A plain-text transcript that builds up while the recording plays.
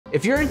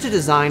If you're into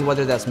design,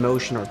 whether that's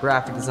motion or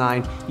graphic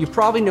design, you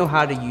probably know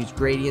how to use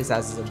gradients,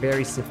 as is a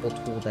very simple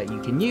tool that you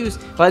can use.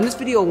 But in this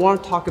video, I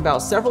want to talk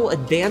about several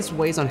advanced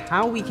ways on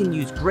how we can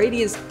use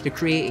gradients to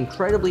create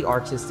incredibly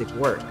artistic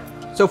work.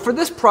 So for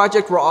this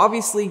project, we're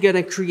obviously going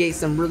to create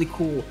some really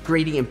cool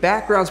gradient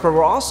backgrounds, but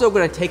we're also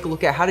going to take a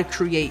look at how to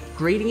create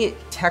gradient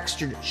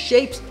textured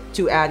shapes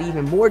to add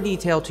even more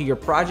detail to your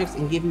projects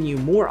and giving you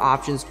more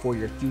options for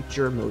your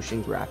future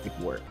motion graphic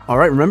work. All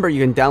right, remember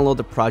you can download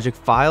the project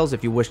files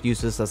if you wish to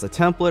use this as a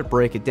template,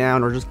 break it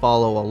down, or just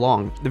follow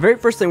along. The very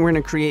first thing we're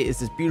going to create is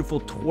this beautiful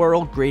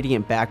twirl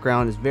gradient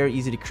background. It's very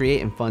easy to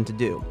create and fun to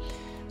do.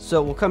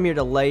 So we'll come here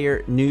to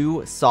layer,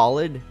 new,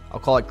 solid. I'll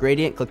call it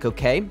gradient, click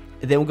OK.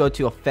 And then we'll go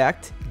to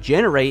effect,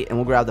 generate, and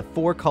we'll grab the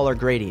 4 color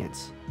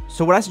gradients.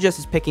 So what I suggest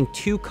is picking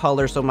 2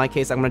 colors. So in my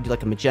case, I'm going to do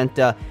like a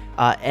magenta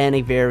and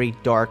a very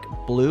dark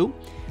blue.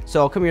 So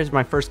I'll come here to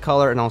my first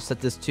color and I'll set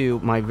this to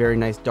my very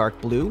nice dark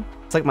blue.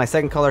 Select my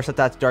second color, set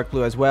that to dark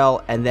blue as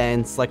well, and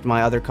then select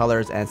my other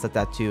colors and set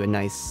that to a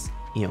nice,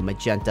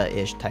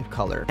 magenta-ish type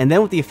color. And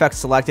then with the effect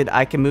selected,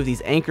 I can move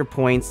these anchor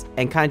points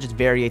and kind of just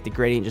variate the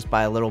gradient just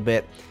by a little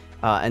bit.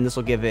 And this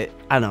will give it,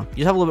 I don't know, you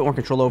just have a little bit more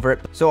control over it.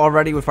 So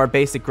already with our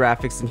basic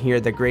graphics in here,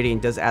 the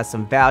gradient does add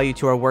some value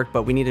to our work,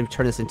 but we need to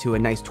turn this into a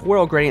nice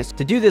twirl gradient. So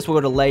to do this, we'll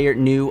go to layer,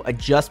 new,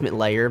 adjustment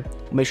layer.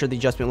 We'll make sure the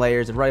adjustment layer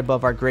is right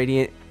above our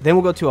gradient. Then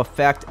we'll go to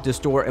effect,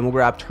 distort, and we'll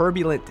grab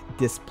turbulent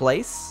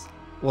displace.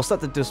 We'll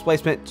set the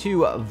displacement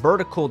to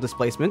vertical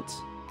displacement.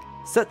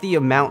 Set the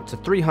amount to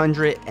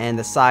 300 and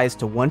the size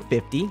to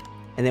 150.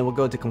 And then we'll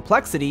go to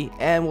complexity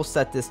and we'll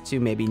set this to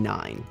maybe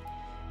 9.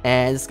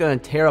 And it's going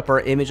to tear up our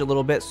image a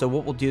little bit. So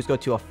what we'll do is go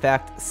to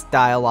effect,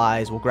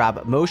 stylize. We'll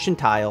grab motion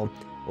tile.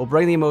 We'll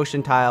bring the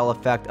motion tile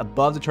effect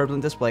above the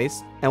turbulent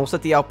displace, and we'll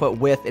set the output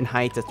width and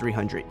height to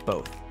 300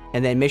 both.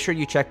 And then make sure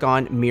you check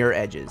on mirror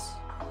edges,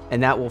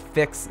 and that will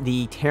fix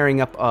the tearing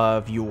up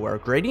of your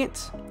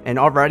gradient. And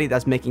already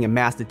that's making a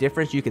massive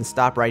difference. You can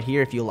stop right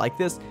here if you like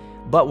this,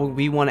 but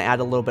we want to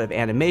add a little bit of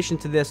animation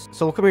to this.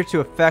 So we'll come here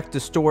to effect,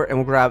 distort, and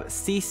we'll grab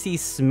CC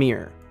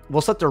smear.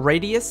 We'll set the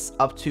radius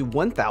up to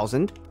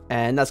 1000.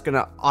 And that's going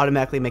to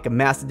automatically make a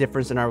massive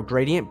difference in our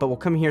gradient. But we'll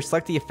come here,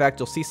 select the effect.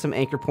 You'll see some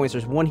anchor points.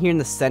 There's one here in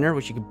the center,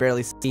 which you can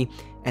barely see.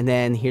 And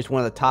then here's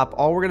one at the top.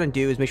 All we're going to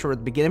do is make sure we're at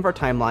the beginning of our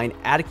timeline,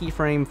 add a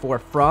keyframe for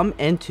from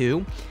and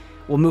to.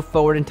 We'll move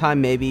forward in time,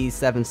 maybe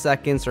 7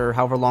 seconds or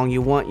however long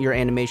you want your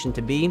animation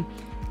to be.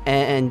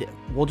 And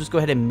we'll just go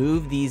ahead and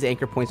move these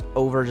anchor points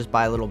over just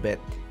by a little bit.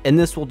 And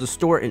this will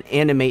distort and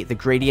animate the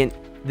gradient.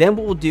 Then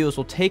what we'll do is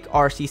we'll take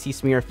our CC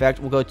smear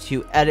effect, we'll go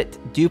to edit,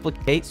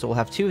 duplicate, so we'll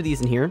have 2 of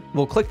these in here.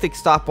 We'll click the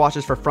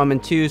stopwatches for from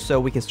and to so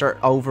we can start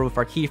over with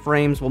our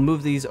keyframes. We'll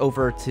move these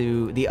over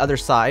to the other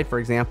side, for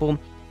example,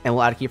 and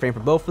we'll add a keyframe for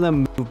both of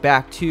them. Move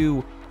back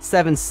to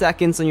 7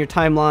 seconds on your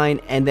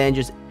timeline, and then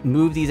just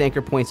move these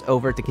anchor points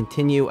over to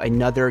continue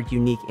another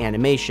unique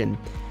animation.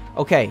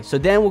 Okay, so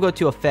then we'll go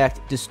to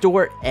effect,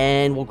 distort,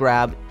 and we'll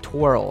grab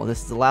twirl, and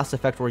this is the last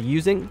effect we're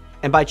using.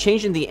 And by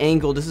changing the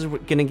angle, this is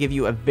going to give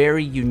you a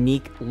very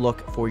unique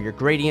look for your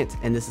gradient,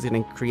 and this is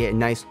going to create a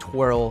nice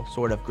twirl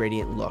sort of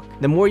gradient look.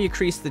 The more you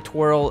increase the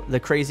twirl, the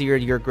crazier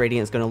your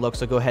gradient is going to look,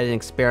 so go ahead and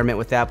experiment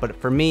with that. But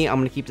for me, I'm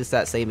going to keep this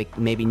at, say,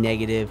 maybe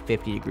negative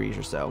 50 degrees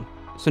or so.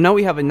 So now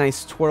we have a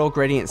nice twirl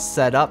gradient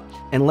set up,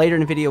 and later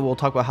in the video, we'll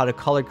talk about how to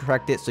color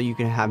correct it so you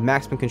can have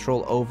maximum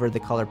control over the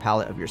color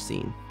palette of your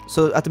scene.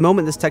 So at the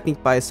moment, this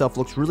technique by itself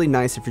looks really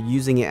nice if you're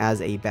using it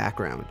as a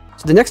background.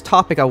 So the next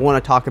topic I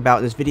want to talk about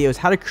in this video is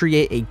how to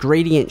create a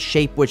gradient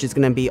shape, which is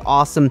going to be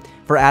awesome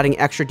for adding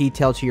extra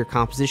detail to your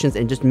compositions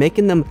and just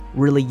making them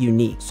really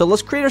unique. So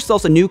let's create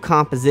ourselves a new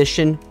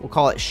composition. We'll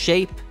call it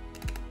shape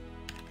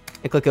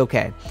and click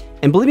OK.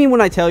 And believe me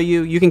when I tell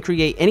you, you can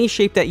create any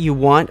shape that you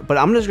want, but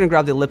I'm just going to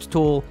grab the ellipse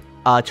tool,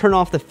 turn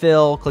off the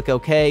fill, click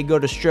OK, go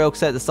to stroke,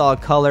 set the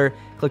solid color,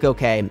 click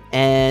OK.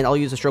 And I'll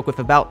use a stroke width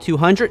of about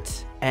 200.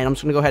 And I'm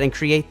just going to go ahead and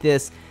create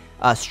this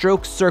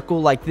stroke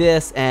circle like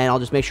this, and I'll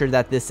just make sure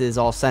that this is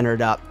all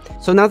centered up.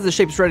 So now that the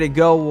shape is ready to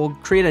go, we'll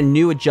create a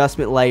new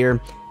adjustment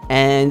layer,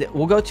 and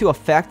we'll go to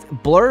effect,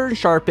 blur and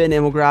sharpen,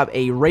 and we'll grab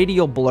a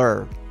radial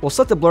blur. We'll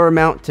set the blur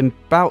amount to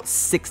about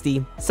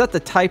 60, set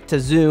the type to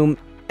zoom,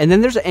 and then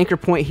there's an anchor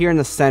point here in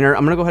the center.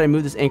 I'm going to go ahead and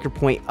move this anchor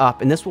point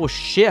up, and this will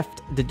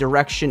shift the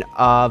direction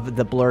of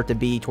the blur to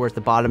be towards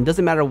the bottom.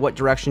 Doesn't matter what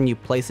direction you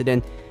place it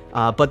in.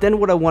 But then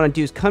what I want to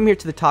do is come here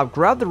to the top,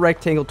 grab the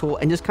rectangle tool,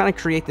 and just kind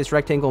of create this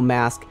rectangle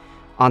mask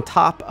on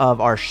top of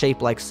our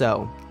shape like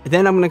so.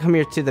 Then I'm going to come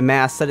here to the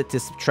mask, set it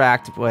to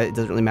subtract, but it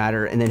doesn't really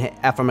matter, and then hit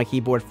F on my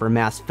keyboard for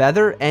mask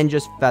feather, and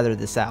just feather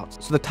this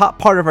out. So the top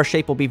part of our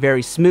shape will be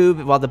very smooth,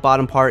 while the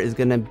bottom part is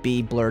going to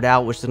be blurred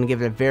out, which is going to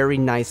give it a very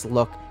nice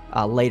look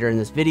later in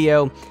this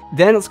video.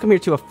 Then let's come here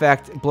to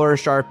effect, blur and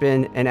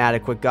sharpen, and add a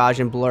quick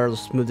Gaussian blur.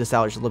 Let's smooth this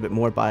out just a little bit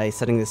more by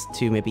setting this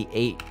to maybe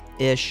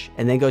 8-ish,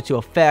 and then go to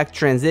effect,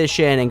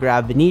 transition, and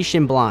grab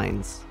Venetian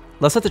blinds.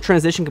 Let's set the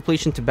transition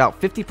completion to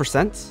about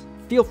 50%.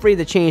 Feel free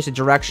to change the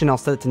direction. I'll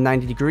set it to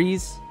 90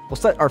 degrees. We'll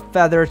set our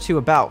feather to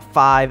about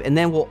 5, and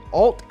then we'll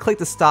alt click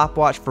the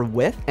stopwatch for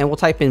width, and we'll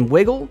type in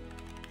wiggle,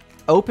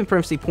 open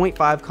parenthesis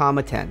 0.5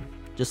 comma 10,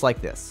 just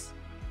like this.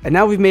 And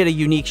now we've made a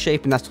unique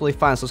shape, and that's totally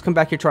fine. So let's come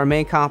back here to our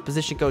main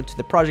composition, go to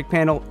the project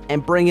panel,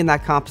 and bring in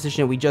that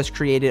composition we just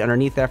created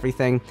underneath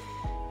everything.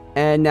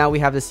 And now we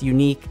have this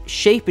unique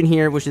shape in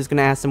here, which is going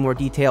to add some more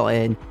detail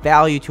and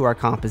value to our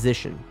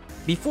composition.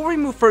 Before we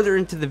move further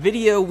into the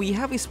video, we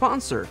have a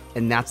sponsor,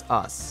 and that's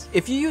us.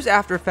 If you use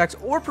After Effects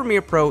or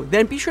Premiere Pro,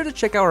 then be sure to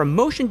check out our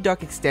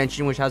MotionDuck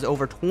extension, which has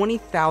over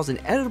 20,000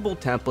 editable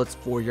templates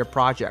for your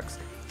projects.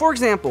 For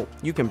example,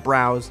 you can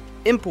browse,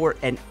 import,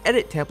 and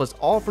edit templates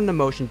all from the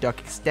MotionDuck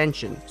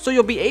extension, so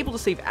you'll be able to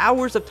save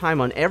hours of time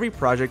on every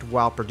project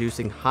while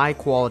producing high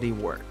quality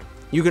work.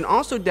 You can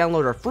also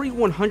download our free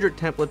 100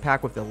 template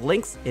pack with the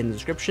links in the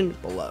description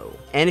below.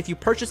 And if you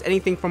purchase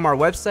anything from our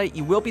website,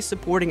 you will be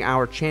supporting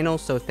our channel,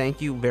 so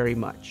thank you very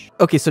much.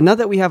 Okay, so now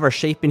that we have our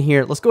shape in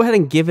here, let's go ahead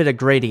and give it a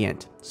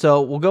gradient.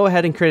 So we'll go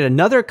ahead and create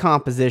another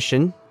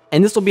composition,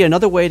 and this will be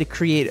another way to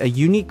create a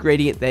unique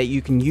gradient that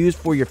you can use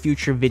for your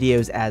future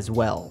videos as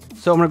well.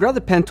 So I'm gonna grab the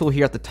pen tool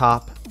here at the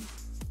top,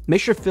 make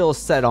sure fill is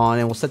set on,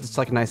 and we'll set this to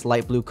like a nice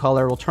light blue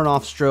color. We'll turn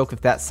off stroke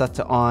if that's set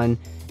to on.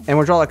 And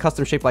we'll draw a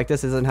custom shape like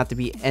this. It doesn't have to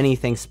be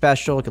anything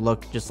special. It could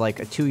look just like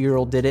a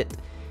 2-year-old did it.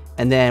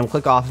 And then we'll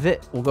click off of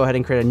it. We'll go ahead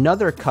and create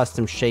another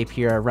custom shape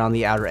here around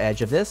the outer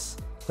edge of this.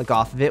 Click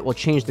off of it. We'll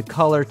change the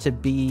color to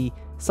be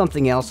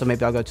something else. So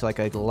maybe I'll go to like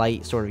a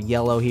light sort of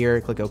yellow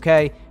here. Click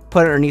OK.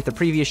 Put it underneath the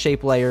previous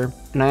shape layer.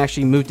 And I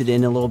actually moved it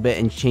in a little bit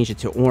and changed it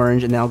to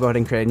orange. And then I'll go ahead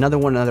and create another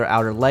one, another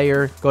outer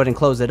layer. Go ahead and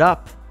close it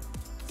up.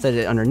 Set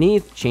it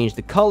underneath. Change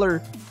the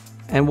color.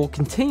 And we'll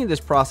continue this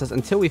process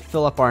until we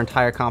fill up our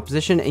entire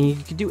composition, and you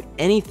can do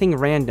anything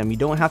random. You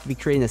don't have to be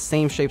creating the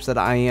same shapes that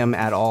I am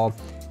at all.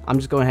 I'm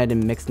just going ahead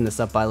and mixing this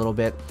up by a little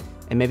bit.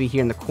 And maybe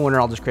here in the corner,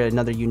 I'll just create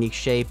another unique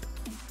shape,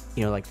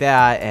 you know, like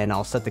that. And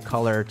I'll set the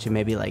color to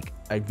maybe like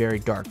a very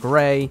dark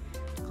gray.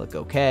 Click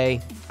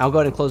OK. I'll go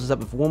ahead and close this up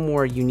with one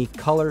more unique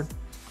color.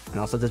 And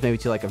I'll set this maybe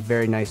to like a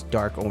very nice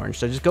dark orange.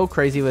 So just go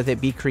crazy with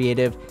it, be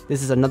creative.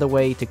 This is another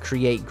way to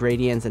create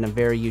gradients in a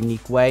very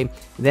unique way.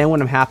 Then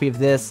when I'm happy with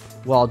this,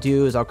 what I'll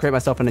do is I'll create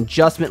myself an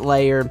adjustment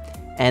layer,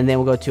 and then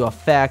we'll go to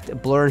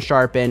Effect, Blur and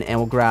Sharpen, and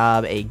we'll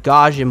grab a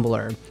Gaussian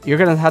blur. You're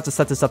gonna have to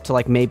set this up to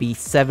like maybe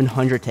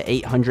 700 to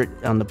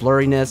 800 on the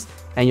blurriness,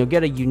 and you'll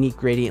get a unique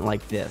gradient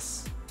like this.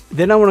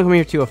 Then I want to come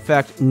here to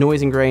Effect,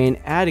 Noise and Grain,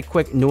 add a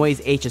quick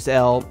Noise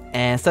HSL,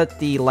 and set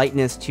the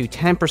lightness to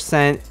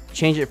 10%,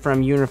 change it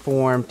from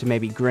uniform to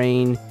maybe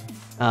grain,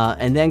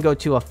 and then go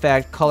to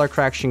Effect, Color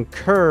Correction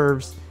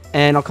Curves,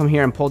 and I'll come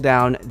here and pull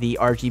down the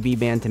RGB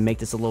band to make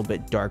this a little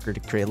bit darker to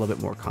create a little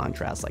bit more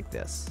contrast like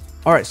this.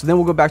 Alright, so then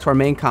we'll go back to our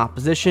main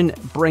composition,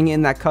 bring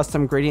in that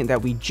custom gradient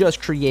that we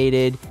just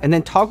created, and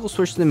then toggle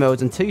switch the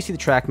modes until you see the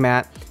track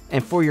mat,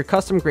 and for your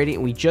custom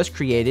gradient we just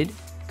created,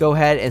 go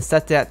ahead and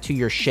set that to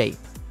your shape.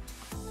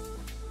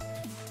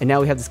 And now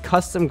we have this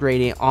custom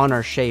gradient on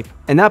our shape.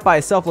 And that by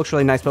itself looks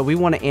really nice, but we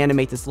want to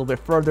animate this a little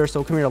bit further. So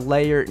we'll come here to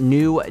Layer,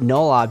 New,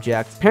 Null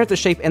Object. Parent the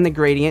shape and the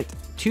gradient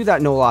to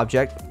that null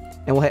object.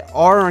 And we'll hit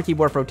R on our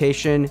keyboard for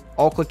rotation.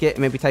 Alt click it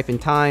and maybe type in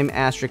time,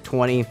 asterisk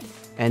 20.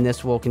 And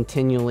this will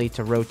continually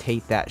to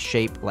rotate that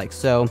shape like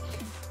so.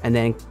 And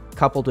then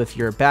coupled with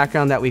your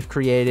background that we've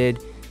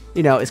created,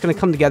 you know, it's going to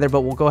come together,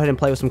 but we'll go ahead and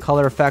play with some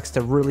color effects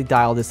to really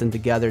dial this in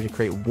together to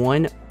create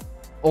one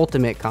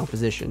ultimate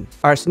composition.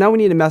 All right, so now we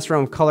need to mess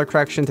around with color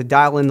correction to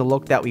dial in the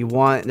look that we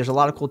want. There's a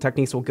lot of cool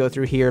techniques we'll go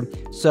through here.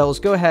 So let's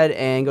go ahead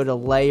and go to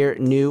Layer,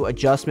 New,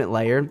 Adjustment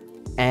Layer,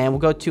 and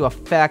we'll go to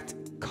Effect,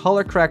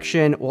 Color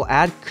Correction. We'll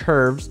add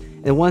curves.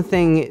 And one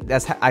thing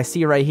I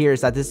see right here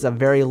is that this is a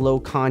very low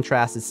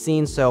contrasted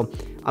scene. So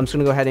I'm just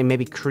gonna go ahead and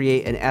maybe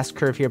create an S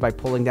curve here by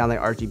pulling down the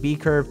RGB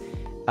curve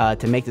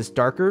to make this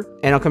darker.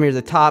 And I'll come here to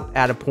the top,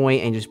 add a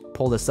point, and just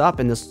pull this up,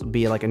 and this will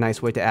be like a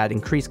nice way to add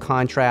increased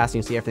contrast.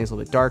 You can see everything's a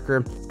little bit darker.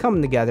 It's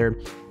coming together.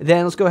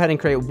 Then let's go ahead and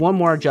create one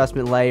more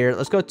adjustment layer.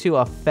 Let's go to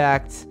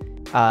Effect,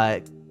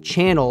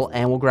 Channel,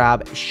 and we'll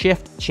grab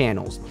Shift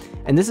Channels.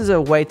 And this is a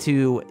way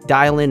to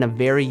dial in a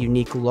very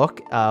unique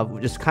look,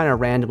 just kind of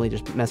randomly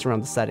just mess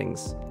around the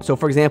settings. So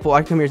for example,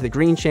 I can come here to the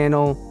green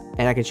channel,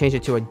 and I can change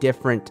it to a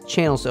different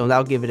channel, so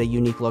that'll give it a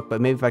unique look.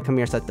 But maybe if I come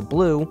here and set the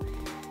blue,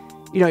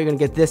 you know, you're gonna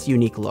get this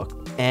unique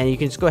look. And you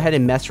can just go ahead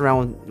and mess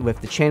around with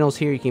the channels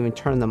here. You can even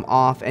turn them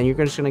off, and you're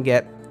just gonna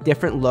get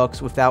different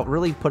looks without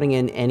really putting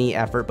in any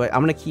effort. But I'm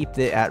gonna keep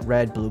it at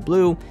red, blue,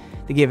 blue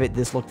to give it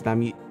this look that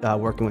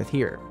I'm working with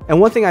here. And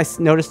one thing I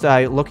noticed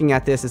looking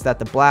at this is that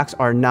the blacks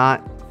are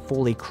not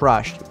fully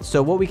crushed.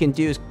 So what we can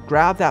do is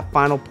grab that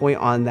final point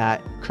on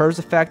that curves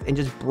effect and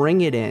just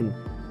bring it in.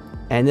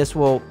 And this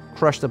will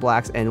crush the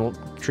blacks and will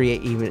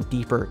create even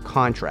deeper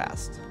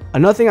contrast.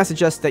 Another thing I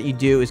suggest that you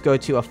do is go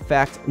to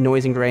Effect,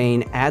 Noise and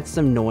Grain, add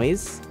some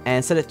noise,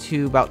 and set it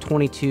to about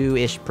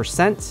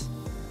 22-ish%.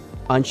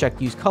 Uncheck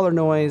Use Color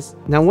Noise.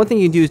 Now, one thing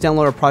you can do is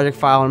download a project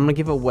file. I'm going to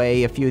give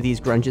away a few of these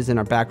grunges in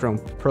our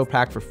background pro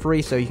pack for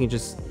free, so you can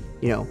just,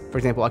 you know, for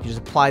example, I can just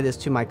apply this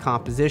to my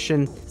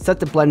composition, set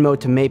the blend mode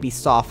to maybe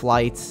soft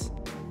lights,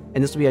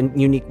 and this will be a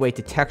unique way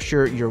to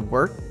texture your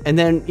work. And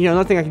then,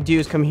 another thing I can do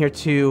is come here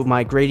to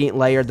my gradient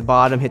layer at the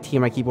bottom, hit T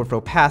on my keyboard for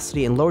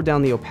opacity, and lower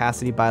down the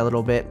opacity by a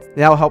little bit.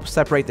 That will help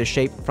separate the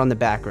shape from the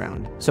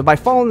background. So by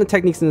following the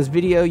techniques in this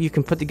video, you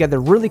can put together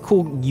really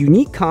cool,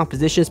 unique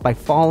compositions by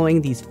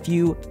following these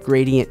few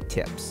gradient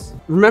tips.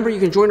 Remember, you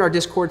can join our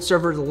Discord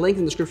server, the link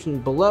in the description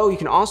below. You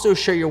can also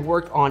share your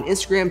work on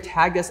Instagram,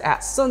 tag us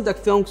at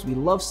SonduckFilm because we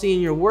love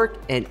seeing your work,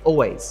 and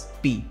always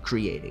be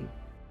creating.